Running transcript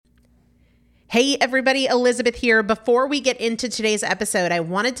Hey everybody, Elizabeth here. Before we get into today's episode, I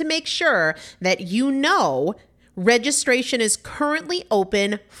wanted to make sure that you know registration is currently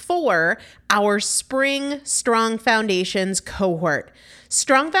open for our Spring Strong Foundations cohort.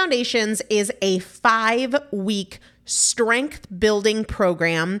 Strong Foundations is a 5-week strength building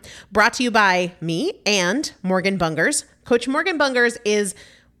program brought to you by me and Morgan Bungers. Coach Morgan Bungers is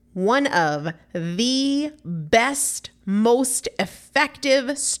one of the best, most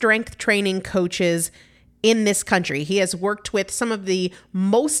effective strength training coaches in this country. He has worked with some of the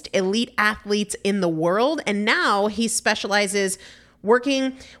most elite athletes in the world, and now he specializes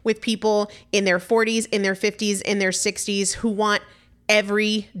working with people in their 40s, in their 50s, in their 60s who want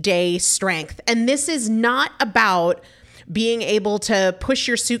everyday strength. And this is not about being able to push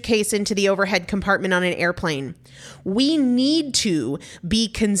your suitcase into the overhead compartment on an airplane. We need to be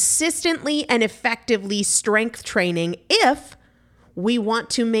consistently and effectively strength training if we want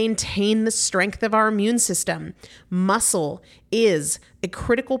to maintain the strength of our immune system. Muscle is a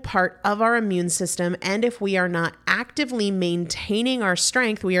critical part of our immune system, and if we are not actively maintaining our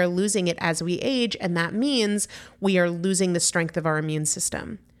strength, we are losing it as we age, and that means we are losing the strength of our immune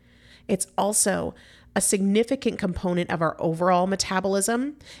system. It's also a significant component of our overall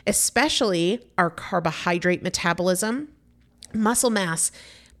metabolism, especially our carbohydrate metabolism. Muscle mass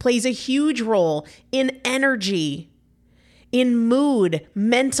plays a huge role in energy, in mood,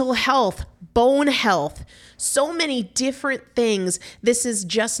 mental health, bone health, so many different things. This is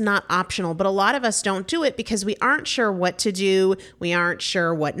just not optional, but a lot of us don't do it because we aren't sure what to do. We aren't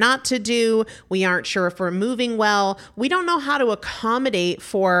sure what not to do. We aren't sure if we're moving well. We don't know how to accommodate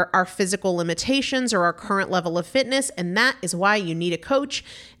for our physical limitations or our current level of fitness, and that is why you need a coach,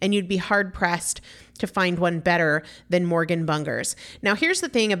 and you'd be hard-pressed to find one better than Morgan Bungers. Now, here's the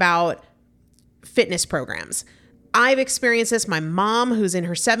thing about fitness programs. I've experienced this. My mom, who's in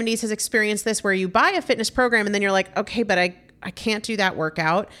her 70s, has experienced this, where you buy a fitness program and then you're like, okay, but I can't do that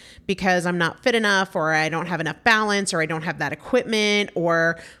workout because I'm not fit enough, or I don't have enough balance, or I don't have that equipment,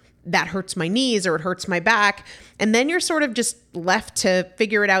 or that hurts my knees, or it hurts my back. And then you're sort of just left to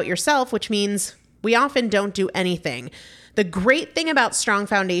figure it out yourself, which means we often don't do anything. The great thing about Strong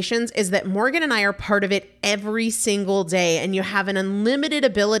Foundations is that Morgan and I are part of it every single day, and you have an unlimited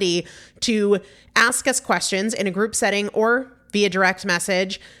ability to ask us questions in a group setting or via direct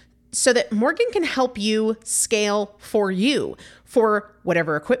message so that Morgan can help you scale for you, for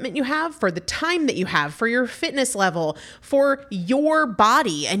whatever equipment you have, for the time that you have, for your fitness level, for your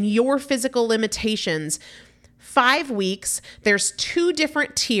body and your physical limitations. 5 weeks, there's 2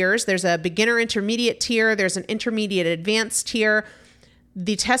 different tiers. There's a beginner intermediate tier. There's an intermediate advanced tier.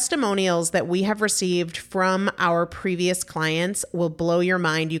 The testimonials that we have received from our previous clients will blow your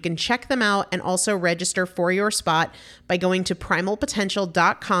mind. You can check them out and also register for your spot by going to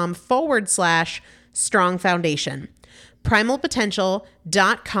primalpotential.com/strong foundation.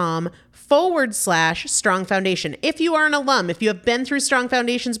 primalpotential.com/strong foundation. If you are an alum, if you have been through Strong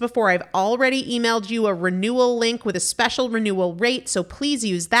Foundations before, I've already emailed you a renewal link with a special renewal rate, so please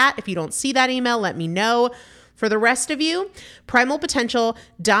use that. If you don't see that email, let me know. For the rest of you,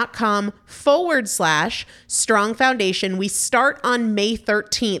 primalpotential.com/strong foundation. We start on May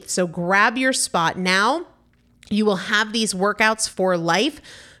 13th, so grab your spot now. You will have these workouts for life.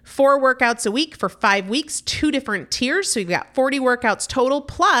 4 workouts a week for 5 weeks, 2 different tiers. So you've got 40 workouts total.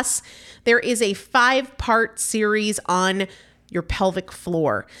 Plus, there is a 5-part series on your pelvic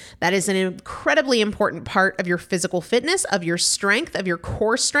floor. That is an incredibly important part of your physical fitness, of your strength, of your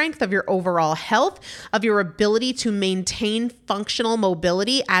core strength, of your overall health, of your ability to maintain functional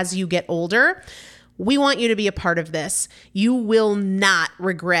mobility as you get older. We want you to be a part of this. You will not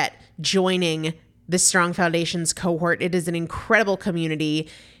regret joining the Strong Foundations cohort. It is an incredible community.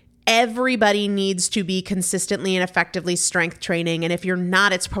 Everybody needs to be consistently and effectively strength training. And if you're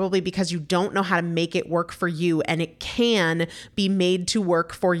not, it's probably because you don't know how to make it work for you. And it can be made to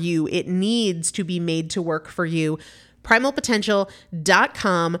work for you. It needs to be made to work for you.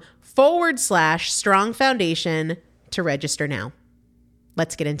 primalpotential.com/strong foundation to register now.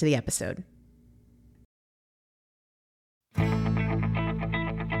 Let's get into the episode.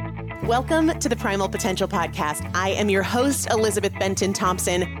 Welcome to the Primal Potential Podcast. I am your host, Elizabeth Benton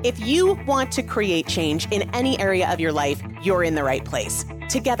Thompson. If you want to create change in any area of your life, you're in the right place.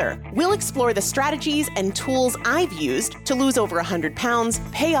 Together, we'll explore the strategies and tools I've used to lose over 100 pounds,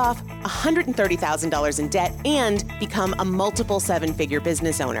 pay off $130,000 in debt, and become a multiple seven-figure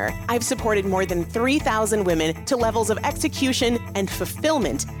business owner. I've supported more than 3,000 women to levels of execution and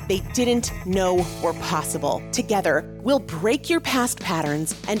fulfillment they didn't know were possible. Together, we'll break your past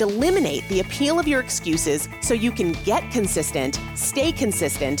patterns and eliminate the appeal of your excuses so you can get consistent, stay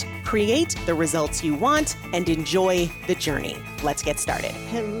consistent, create the results you want, and enjoy the journey. Let's get started.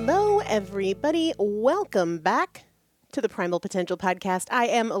 Hello, everybody. Welcome back to the Primal Potential Podcast. I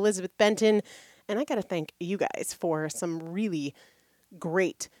am Elizabeth Benton, and I got to thank you guys for some really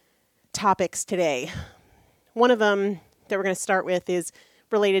great topics today. One of them that we're going to start with is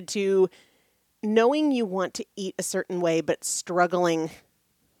related to knowing you want to eat a certain way, but struggling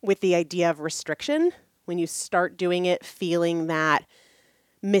with the idea of restriction. When you start doing it, feeling that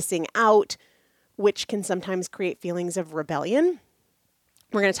missing out, which can sometimes create feelings of rebellion.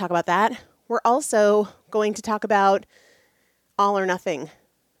 We're going to talk about that. We're also going to talk about all or nothing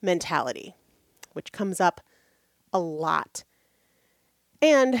mentality, which comes up a lot.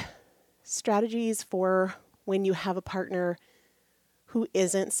 And strategies for when you have a partner who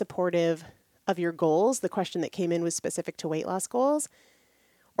isn't supportive of your goals. The question that came in was specific to weight loss goals,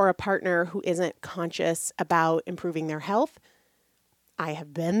 or a partner who isn't conscious about improving their health. I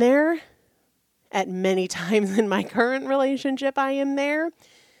have been there. At many times in my current relationship, I am there.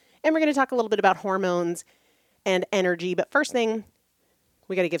 And we're going to talk a little bit about hormones and energy. But first thing,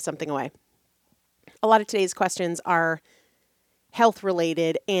 we got to give something away. A lot of today's questions are health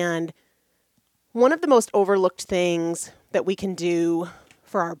related. And one of the most overlooked things that we can do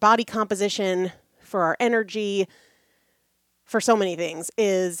for our body composition, for our energy, for so many things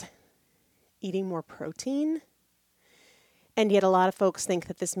is eating more protein. And yet a lot of folks think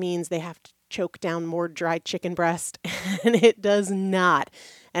that this means they have to choke down more dried chicken breast, and it does not.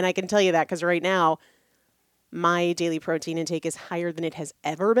 And I can tell you that because right now, my daily protein intake is higher than it has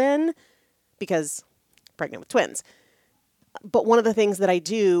ever been because I'm pregnant with twins. But one of the things that I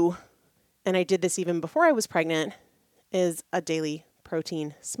do, and I did this even before I was pregnant, is a daily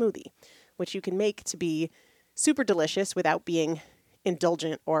protein smoothie, which you can make to be super delicious without being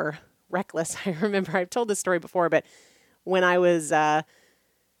indulgent or reckless. I remember I've told this story before, but when I was, I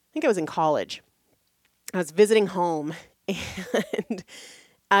think I was in college, I was visiting home and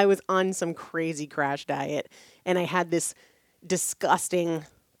I was on some crazy crash diet and I had this disgusting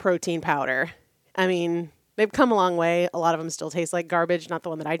protein powder. I mean, they've come a long way. A lot of them still taste like garbage, not the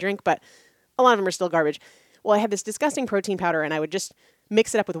one that I drink, but a lot of them are still garbage. Well, I had this disgusting protein powder and I would just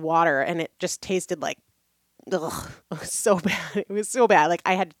mix it up with water and it just tasted like, ugh, it was so bad. It was so bad. Like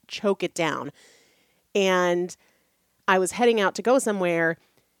I had to choke it down. And I was heading out to go somewhere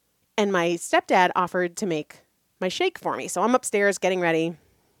and my stepdad offered to make my shake for me. So I'm upstairs getting ready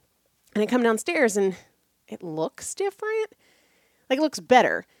and I come downstairs and it looks different. Like it looks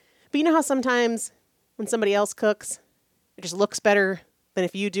better. But you know how sometimes when somebody else cooks, it just looks better than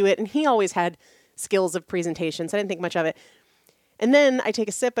if you do it. And he always had skills of presentation, so I didn't think much of it. And then I take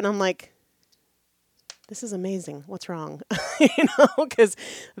a sip and I'm like, this is amazing. What's wrong? Because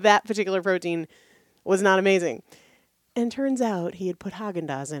that particular protein was not amazing. And turns out he had put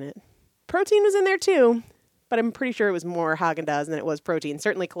Haagen-Dazs in it. Protein was in there too, but I'm pretty sure it was more Haagen-Dazs than it was protein,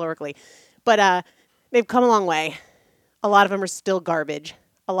 certainly calorically. But they've come a long way. A lot of them are still garbage.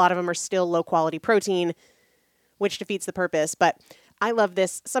 A lot of them are still low quality protein, which defeats the purpose. But I love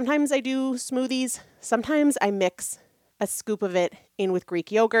this. Sometimes I do smoothies. Sometimes I mix a scoop of it in with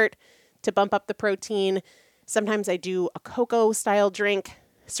Greek yogurt to bump up the protein. Sometimes I do a cocoa style drink,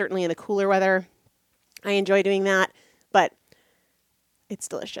 certainly in the cooler weather. I enjoy doing that, but it's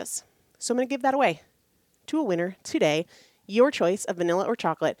delicious. So I'm going to give that away to a winner today. Your choice of vanilla or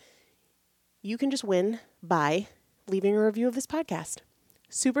chocolate. You can just win by leaving a review of this podcast.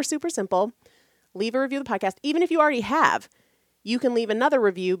 Super, super simple. Leave a review of the podcast. Even if you already have, you can leave another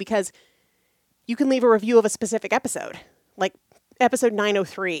review because you can leave a review of a specific episode. Like episode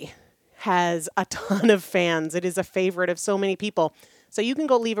 903 has a ton of fans. It is a favorite of so many people. So you can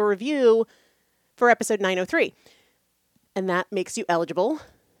go leave a review for episode 903. And that makes you eligible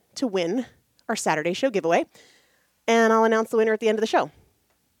to win our Saturday show giveaway. And I'll announce the winner at the end of the show.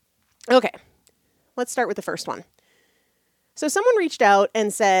 Okay, let's start with the first one. So someone reached out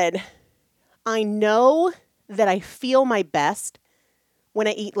and said, I know that I feel my best when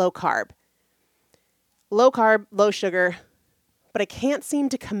I eat low carb. Low carb, low sugar, but I can't seem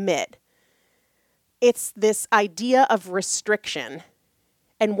to commit. It's this idea of restriction.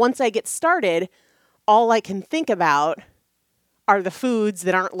 And once I get started, all I can think about are the foods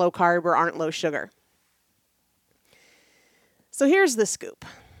that aren't low carb or aren't low sugar. So here's the scoop.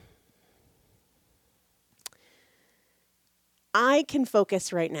 I can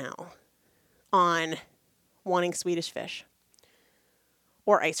focus right now on wanting Swedish fish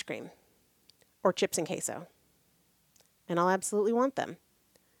or ice cream or chips and queso. And I'll absolutely want them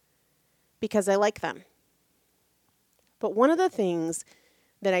because I like them. But one of the things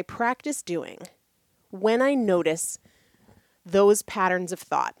that I practice doing when I notice those patterns of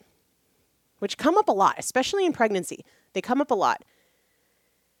thought, which come up a lot, especially in pregnancy, they come up a lot.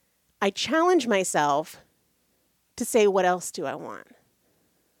 I challenge myself to say, what else do I want?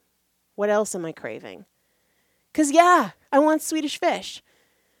 What else am I craving? Because yeah, I want Swedish fish,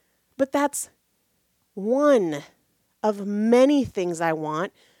 but that's one of many things I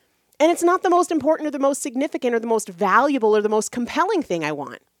want. And it's not the most important or the most significant or the most valuable or the most compelling thing I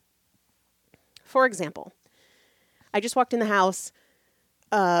want. For example, I just walked in the house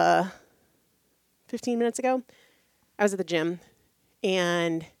 15 minutes ago. I was at the gym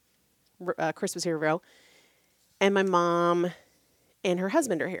and Chris was here, Ro, and my mom and her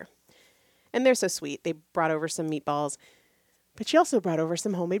husband are here. And they're so sweet. They brought over some meatballs, but she also brought over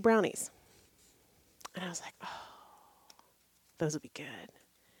some homemade brownies. And I was like, oh, those will be good.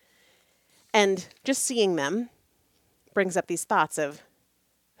 And just seeing them brings up these thoughts of,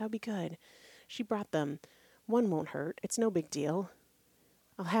 that would be good. She brought them. One won't hurt. It's no big deal.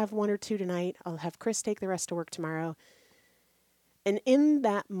 I'll have 1 or 2 tonight. I'll have Chris take the rest to work tomorrow. And in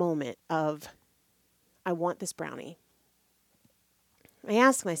that moment of, I want this brownie, I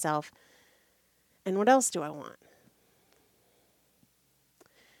ask myself, and what else do I want?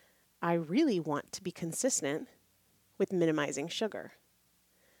 I really want to be consistent with minimizing sugar.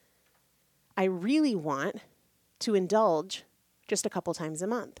 I really want to indulge just a couple times a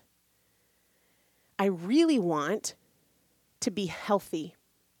month. I really want to be healthy.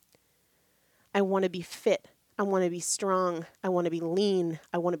 I want to be fit. I want to be strong. I want to be lean.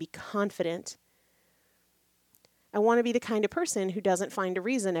 I want to be confident. I want to be the kind of person who doesn't find a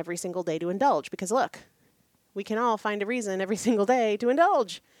reason every single day to indulge. Because look, we can all find a reason every single day to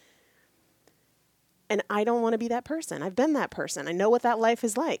indulge. And I don't want to be that person. I've been that person. I know what that life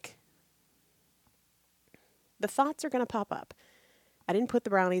is like. The thoughts are going to pop up. I didn't put the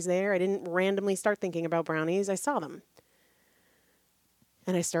brownies there. I didn't randomly start thinking about brownies. I saw them.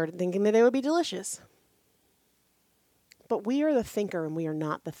 And I started thinking that they would be delicious. But we are the thinker and we are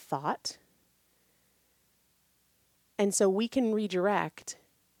not the thought. And so we can redirect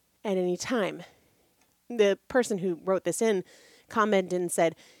at any time. The person who wrote this in commented and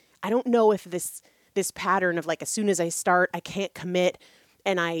said, I don't know if this pattern of like, as soon as I start, I can't commit,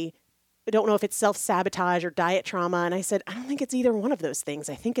 and I don't know if it's self-sabotage or diet trauma. And I said, I don't think it's either one of those things.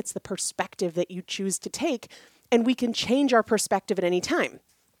 I think it's the perspective that you choose to take, and we can change our perspective at any time.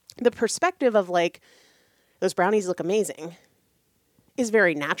 The perspective of like, those brownies look amazing is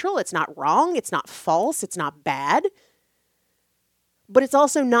very natural. It's not wrong. It's not false. It's not bad. But it's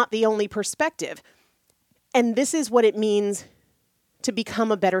also not the only perspective. And this is what it means to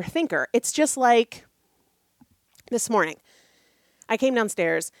become a better thinker. It's just like this morning. I came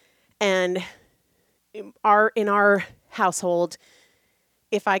downstairs, and in our household,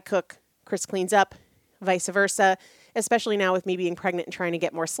 if I cook, Chris cleans up, vice versa, especially now with me being pregnant and trying to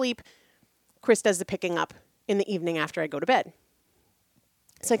get more sleep. Chris does the picking up in the evening after I go to bed.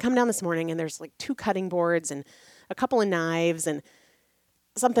 So I come down this morning, and there's like 2 cutting boards and a couple of knives and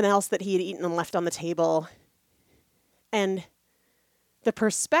something else that he had eaten and left on the table. And the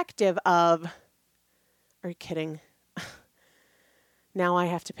perspective of, are you kidding? Now I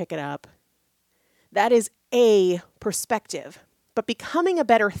have to pick it up. That is a perspective. But becoming a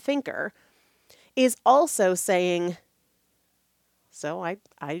better thinker is also saying, so I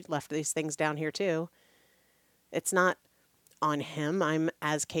left these things down here too. It's not on him. I'm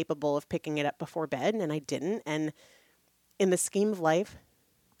as capable of picking it up before bed, and I didn't. And in the scheme of life,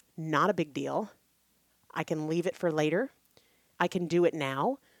 not a big deal. I can leave it for later. I can do it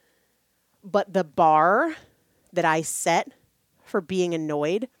now. But the bar that I set for being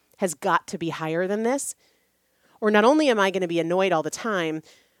annoyed has got to be higher than this. Or not only am I going to be annoyed all the time,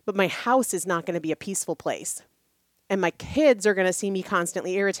 but my house is not going to be a peaceful place. And my kids are going to see me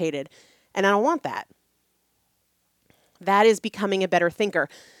constantly irritated. And I don't want that. That is becoming a better thinker.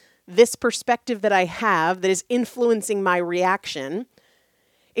 This perspective that I have that is influencing my reaction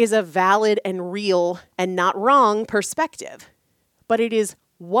is a valid and real and not wrong perspective. But it is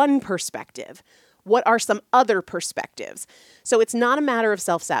one perspective. What are some other perspectives? So it's not a matter of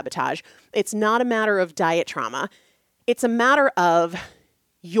self-sabotage. It's not a matter of diet trauma. It's a matter of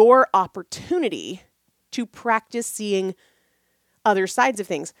your opportunity to practice seeing other sides of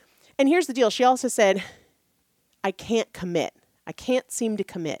things. And here's the deal. She also said, I can't commit. I can't seem to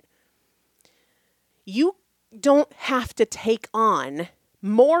commit. You don't have to take on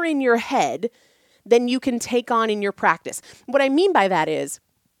more in your head than you can take on in your practice. What I mean by that is,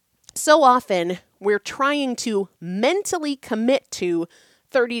 so often we're trying to mentally commit to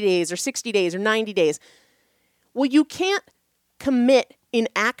 30 days or 60 days or 90 days. Well, you can't commit in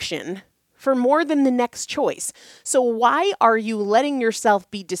action for more than the next choice. So why are you letting yourself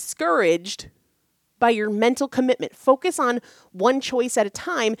be discouraged by your mental commitment? Focus on one choice at a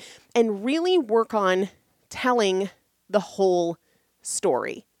time and really work on telling the whole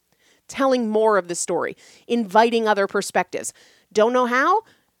story, telling more of the story, inviting other perspectives. Don't know how?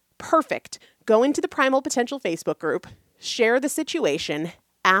 Perfect. Go into the Primal Potential Facebook group, share the situation,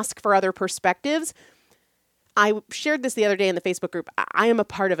 ask for other perspectives. I shared this the other day in the Facebook group. I am a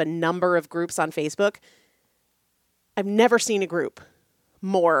part of a number of groups on Facebook. I've never seen a group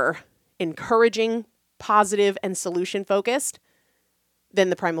more encouraging, positive, and solution-focused than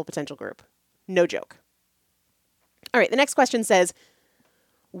the Primal Potential group. No joke. All right, the next question says,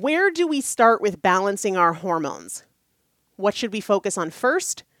 where do we start with balancing our hormones? What should we focus on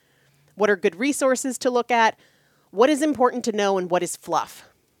first? What are good resources to look at? What is important to know and what is fluff?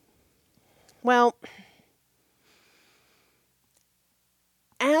 Well,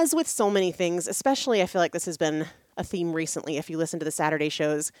 as with so many things, especially I feel like this has been a theme recently if you listen to the Saturday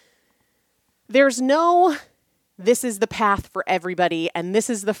shows, there's no, this is the path for everybody and this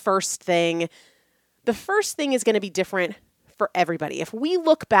is the first thing. The first thing is going to be different for everybody. If we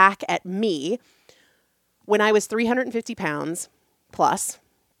look back at me when I was 350 pounds plus,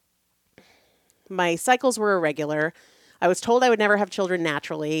 my cycles were irregular. I was told I would never have children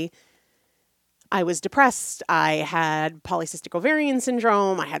naturally. I was depressed. I had polycystic ovarian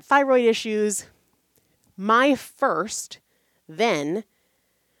syndrome. I had thyroid issues. My first then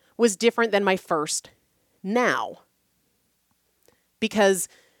was different than my first now. Because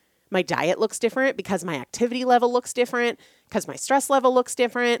my diet looks different, because my activity level looks different, because my stress level looks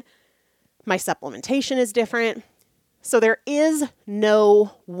different, my supplementation is different. So there is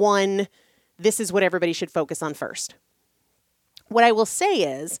no one, this is what everybody should focus on first. What I will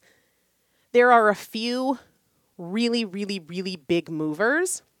say is, there are a few really, really, really big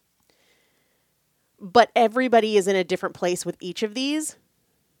movers, but everybody is in a different place with each of these.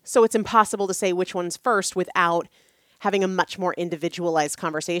 So it's impossible to say which one's first without having a much more individualized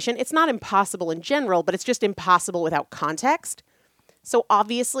conversation. It's not impossible in general, but it's just impossible without context. So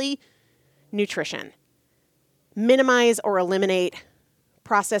obviously, nutrition. Minimize or eliminate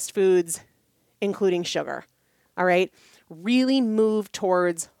processed foods, including sugar. All right? Really move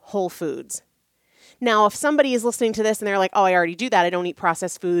towards whole foods. Now, if somebody is listening to this and they're like, oh, I already do that. I don't eat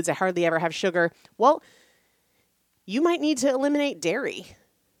processed foods. I hardly ever have sugar. Well, you might need to eliminate dairy.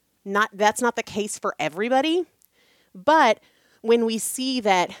 That's not the case for everybody. But when we see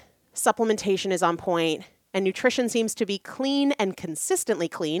that supplementation is on point and nutrition seems to be clean and consistently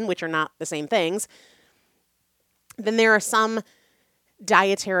clean, which are not the same things, then there are some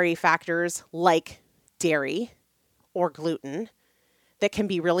dietary factors like dairy or gluten that can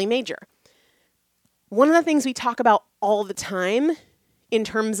be really major. One of the things we talk about all the time in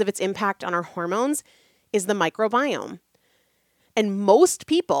terms of its impact on our hormones is the microbiome. And most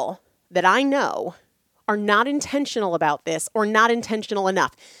people that I know are not intentional about this or not intentional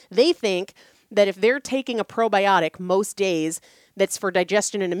enough. They think that if they're taking a probiotic most days that's for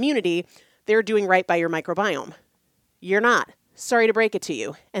digestion and immunity, they're doing right by your microbiome. You're not. Sorry to break it to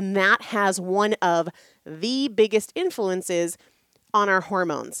you. And that has one of the biggest influences on our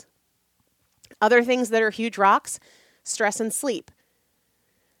hormones. Other things that are huge rocks, stress and sleep.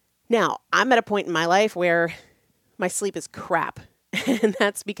 Now, I'm at a point in my life where my sleep is crap. And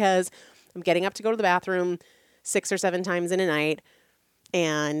that's because I'm getting up to go to the bathroom 6 or 7 times in a night.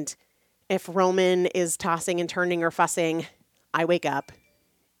 And if Roman is tossing and turning or fussing, I wake up.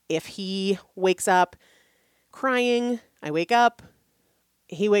 If he wakes up crying, I wake up.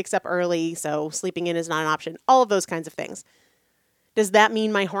 He wakes up early, so sleeping in is not an option. All of those kinds of things. Does that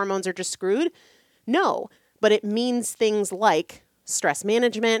mean my hormones are just screwed? No, but it means things like stress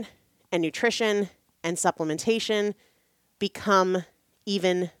management and nutrition and supplementation become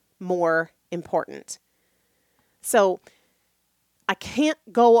even more important. So I can't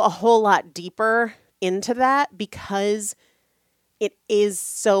go a whole lot deeper into that because it is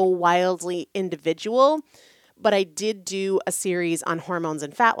so wildly individual. But I did do a series on hormones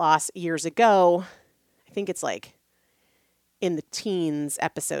and fat loss years ago. I think it's like in the teens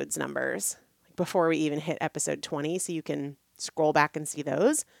episodes numbers, like before we even hit episode 20. So you can scroll back and see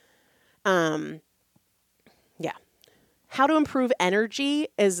those. Yeah. How to improve energy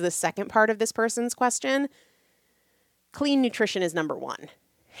is the second part of this person's question. clean nutrition is number one,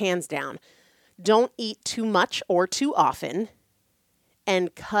 hands down. Don't eat too much or too often,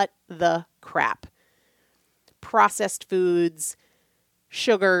 and cut the crap. Processed foods,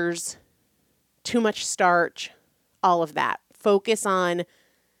 sugars, too much starch, all of that. Focus on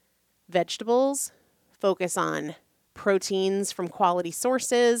vegetables, focus on proteins from quality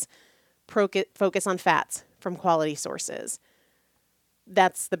sources, focus on fats from quality sources.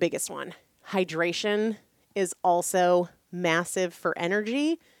 That's the biggest one. Hydration is also massive for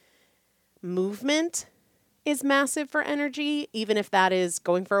energy. Movement is massive for energy, even if that is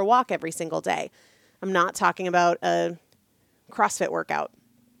going for a walk every single day. I'm not talking about a CrossFit workout,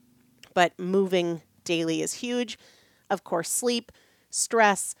 but moving daily is huge. Of course, sleep,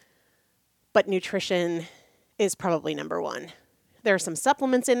 stress, but nutrition is probably number one. There are some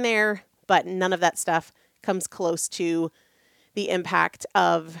supplements in there, but none of that stuff comes close to the impact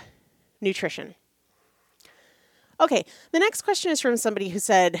of nutrition. Okay, the next question is from somebody who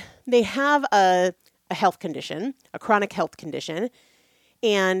said they have a health condition, a chronic health condition,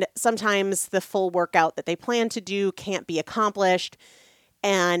 and sometimes the full workout that they plan to do can't be accomplished,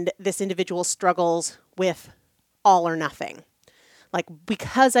 and this individual struggles with all or nothing. Like,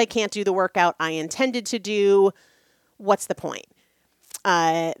 because I can't do the workout I intended to do, what's the point?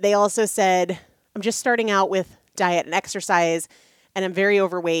 They also said, I'm just starting out with diet and exercise, and I'm very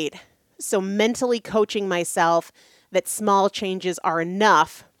overweight. So mentally coaching myself that small changes are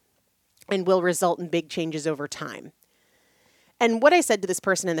enough and will result in big changes over time. And what I said to this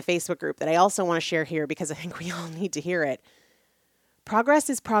person in the Facebook group that I also want to share here, because I think we all need to hear it. Progress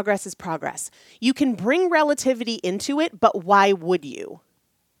is progress is progress. You can bring relativity into it, but why would you?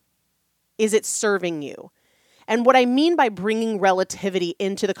 Is it serving you? And what I mean by bringing relativity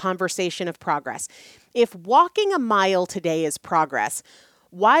into the conversation of progress, if walking a mile today is progress,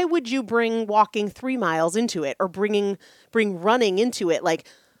 why would you bring walking 3 miles into it or bring running into it? Like,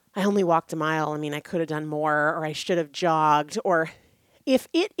 I only walked a mile. I mean, I could have done more, or I should have jogged. Or if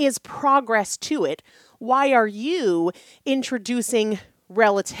it is progress to it, why are you introducing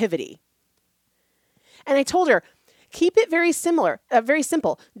relativity? And I told her, keep it very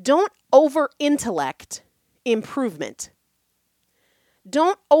simple. Don't over-intellect improvement.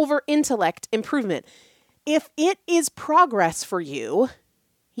 Don't over-intellect improvement. If it is progress for you,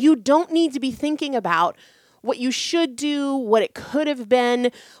 you don't need to be thinking about what you should do, what it could have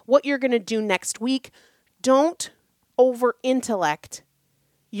been, what you're going to do next week. Don't over-intellect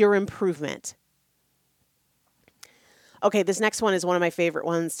your improvement. Okay, this next one is one of my favorite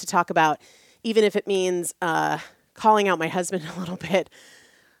ones to talk about, even if it means calling out my husband a little bit.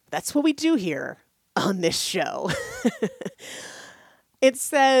 That's what we do here on this show. It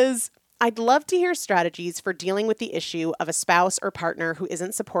says, I'd love to hear strategies for dealing with the issue of a spouse or partner who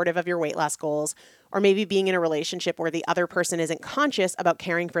isn't supportive of your weight loss goals, or maybe being in a relationship where the other person isn't conscious about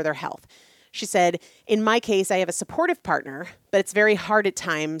caring for their health. She said, in my case, I have a supportive partner, but it's very hard at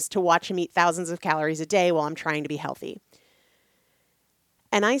times to watch him eat thousands of calories a day while I'm trying to be healthy.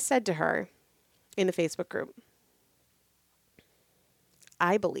 And I said to her in the Facebook group,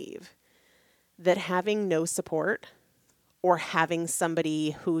 I believe that having no support or having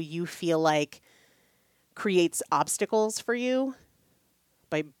somebody who you feel like creates obstacles for you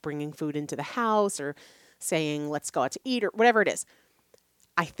by bringing food into the house or saying, let's go out to eat, or whatever it is,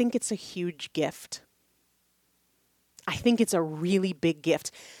 I think it's a huge gift. I think it's a really big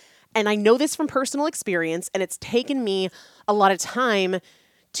gift. And I know this from personal experience, and it's taken me a lot of time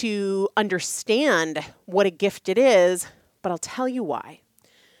to understand what a gift it is, but I'll tell you why.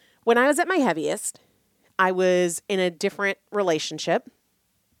 When I was at my heaviest, I was in a different relationship.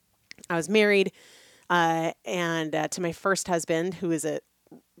 I was married and to my first husband, who is a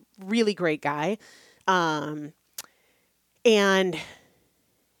really great guy. And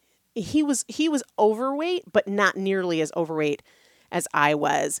he was overweight, but not nearly as overweight as I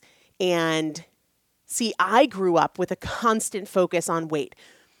was. And see, I grew up with a constant focus on weight.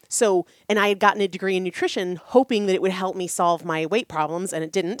 So, and I had gotten a degree in nutrition, hoping that it would help me solve my weight problems, and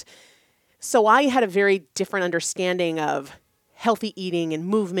it didn't. So I had a very different understanding of healthy eating and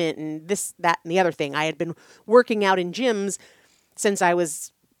movement and this, that, and the other thing. I had been working out in gyms since I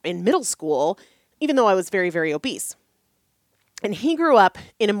was in middle school, even though I was very, very obese. And he grew up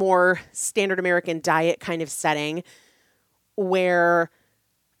in a more standard American diet kind of setting where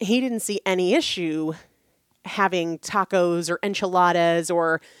he didn't see any issue having tacos or enchiladas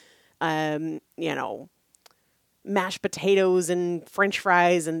or, mashed potatoes and French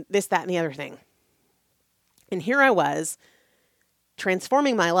fries and this, that, and the other thing. And here I was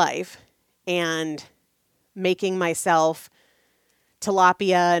transforming my life and making myself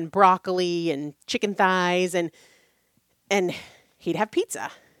tilapia and broccoli and chicken thighs and And he'd have pizza,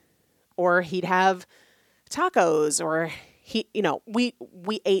 or he'd have tacos, or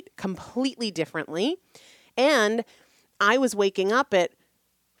we ate completely differently. And I was waking up at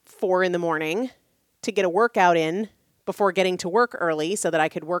 4 a.m. to get a workout in before getting to work early so that I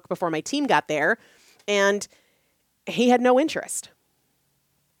could work before my team got there. And he had no interest.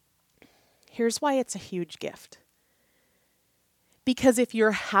 Here's why it's a huge gift. Because if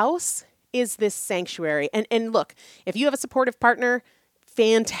your house is this sanctuary, and look, if you have a supportive partner,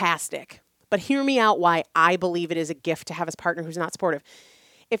 fantastic. But hear me out why I believe it is a gift to have a partner who's not supportive.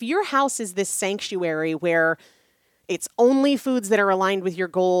 If your house is this sanctuary where it's only foods that are aligned with your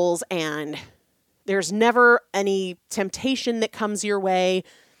goals and there's never any temptation that comes your way,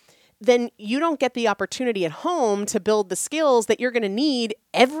 then you don't get the opportunity at home to build the skills that you're going to need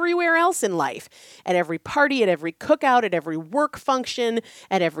everywhere else in life. At every party, at every cookout, at every work function,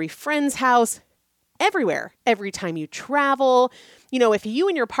 at every friend's house, everywhere. Every time you travel. If you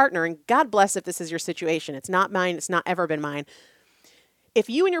and your partner, and God bless if this is your situation, it's not mine, it's not ever been mine. If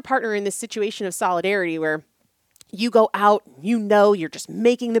you and your partner are in this situation of solidarity where you go out, you're just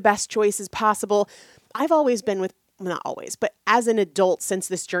making the best choices possible. I've always been not always, but as an adult since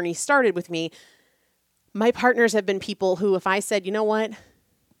this journey started with me, my partners have been people who, if I said, you know what,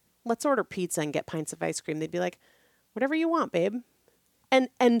 let's order pizza and get pints of ice cream, they'd be like, whatever you want, babe.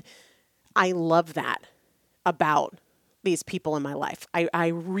 And I love that about these people in my life. I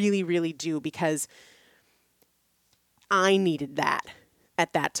really, really do, because I needed that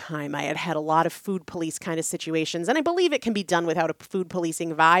at that time. I had had a lot of food police kind of situations, and I believe it can be done without a food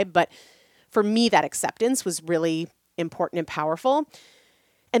policing vibe, but for me, that acceptance was really important and powerful.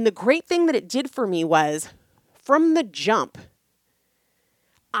 And the great thing that it did for me was, from the jump,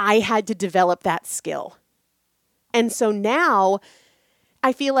 I had to develop that skill. And so now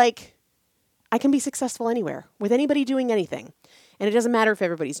I feel like I can be successful anywhere with anybody doing anything. And it doesn't matter if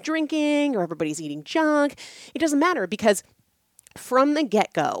everybody's drinking or everybody's eating junk. It doesn't matter, because from the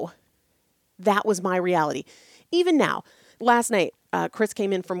get-go, that was my reality. Even now, last night, Chris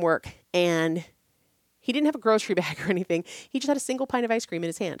came in from work and he didn't have a grocery bag or anything. He just had a single pint of ice cream in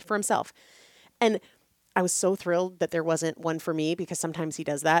his hand for himself. And I was so thrilled that there wasn't one for me, because sometimes he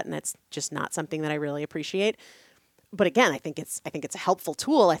does that and that's just not something that I really appreciate. But again, I think it's a helpful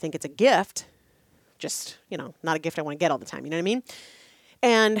tool. I think it's a gift. Just, not a gift I want to get all the time. You know what I mean?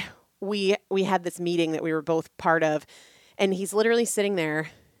 And we had this meeting that we were both part of, and he's literally sitting there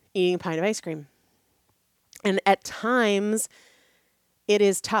eating a pint of ice cream. And at times, it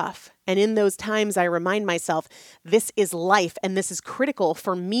is tough. And in those times, I remind myself, this is life, and this is critical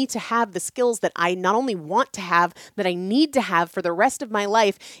for me to have the skills that I not only want to have, that I need to have for the rest of my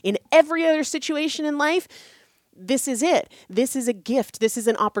life in every other situation in life. This is it. This is a gift. This is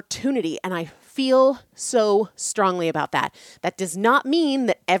an opportunity. And I feel so strongly about that. That does not mean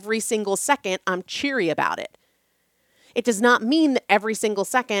that every single second I'm cheery about it. It does not mean that every single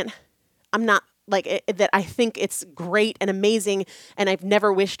second I'm not that I think it's great and amazing and I've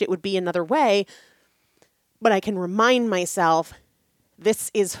never wished it would be another way. But I can remind myself,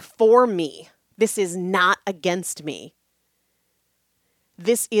 this is for me. This is not against me.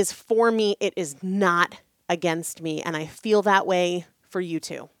 This is for me. It is not against me. And I feel that way for you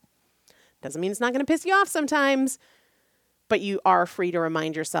too. Doesn't mean it's not going to piss you off sometimes, but you are free to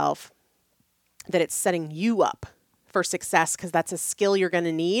remind yourself that it's setting you up for success, because that's a skill you're going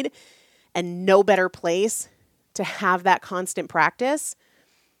to need, and no better place to have that constant practice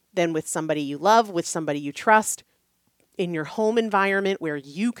than with somebody you love, with somebody you trust, in your home environment where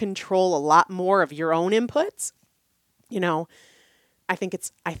you control a lot more of your own inputs. I think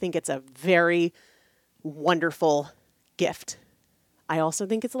it's a very wonderful gift. I also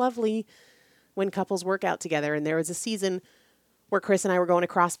think it's lovely when couples work out together. And there was a season where Chris and I were going to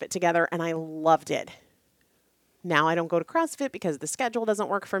CrossFit together, and I loved it. Now I don't go to CrossFit because the schedule doesn't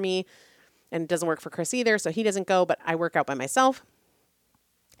work for me, and it doesn't work for Chris either. So he doesn't go, but I work out by myself.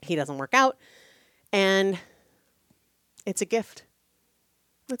 He doesn't work out. And it's a gift.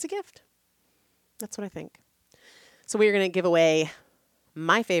 It's a gift. That's what I think. So we're going to give away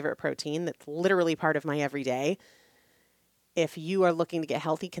my favorite protein that's literally part of my everyday. If you are looking to get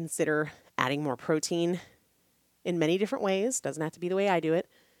healthy, consider adding more protein in many different ways. Doesn't have to be the way I do it,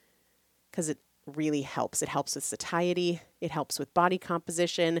 because it really helps. It helps with satiety. It helps with body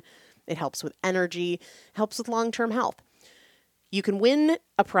composition. It helps with energy. Helps with long-term health. You can win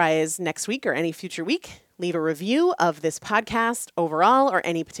a prize next week or any future week. Leave a review of this podcast overall or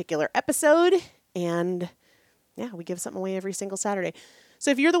any particular episode. And we give something away every single Saturday. So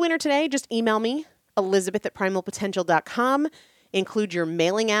if you're the winner today, just email me, Elizabeth@primalpotential.com. Include your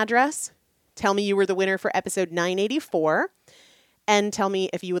mailing address Tell me you were the winner for episode 984. And tell me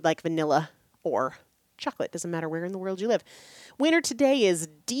if you would like vanilla or chocolate. Doesn't matter where in the world you live. Winner today is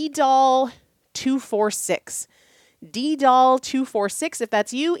DDoll246. DDoll246. If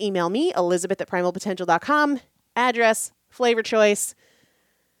that's you, email me, elizabeth@primalpotential.com. Address, flavor choice.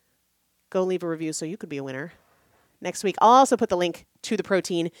 Go leave a review so you could be a winner. Next week, I'll also put the link to the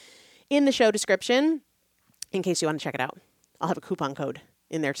protein in the show description in case you want to check it out. I'll have a coupon code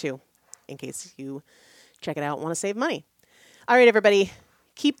in there too, in case you check it out and want to save money. All right, everybody,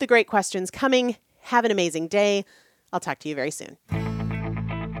 keep the great questions coming. Have an amazing day. I'll talk to you very soon.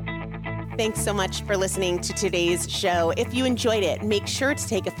 Thanks so much for listening to today's show. If you enjoyed it, make sure to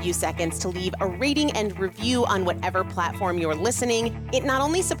take a few seconds to leave a rating and review on whatever platform you're listening. It not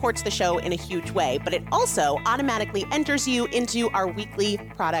only supports the show in a huge way, but it also automatically enters you into our weekly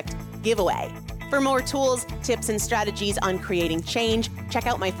product giveaway. For more tools, tips, and strategies on creating change, check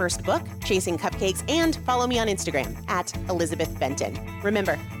out my first book, Chasing Cupcakes, and follow me on Instagram @ElizabethBenton.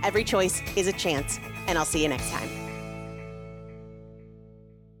 Remember, every choice is a chance, and I'll see you next time.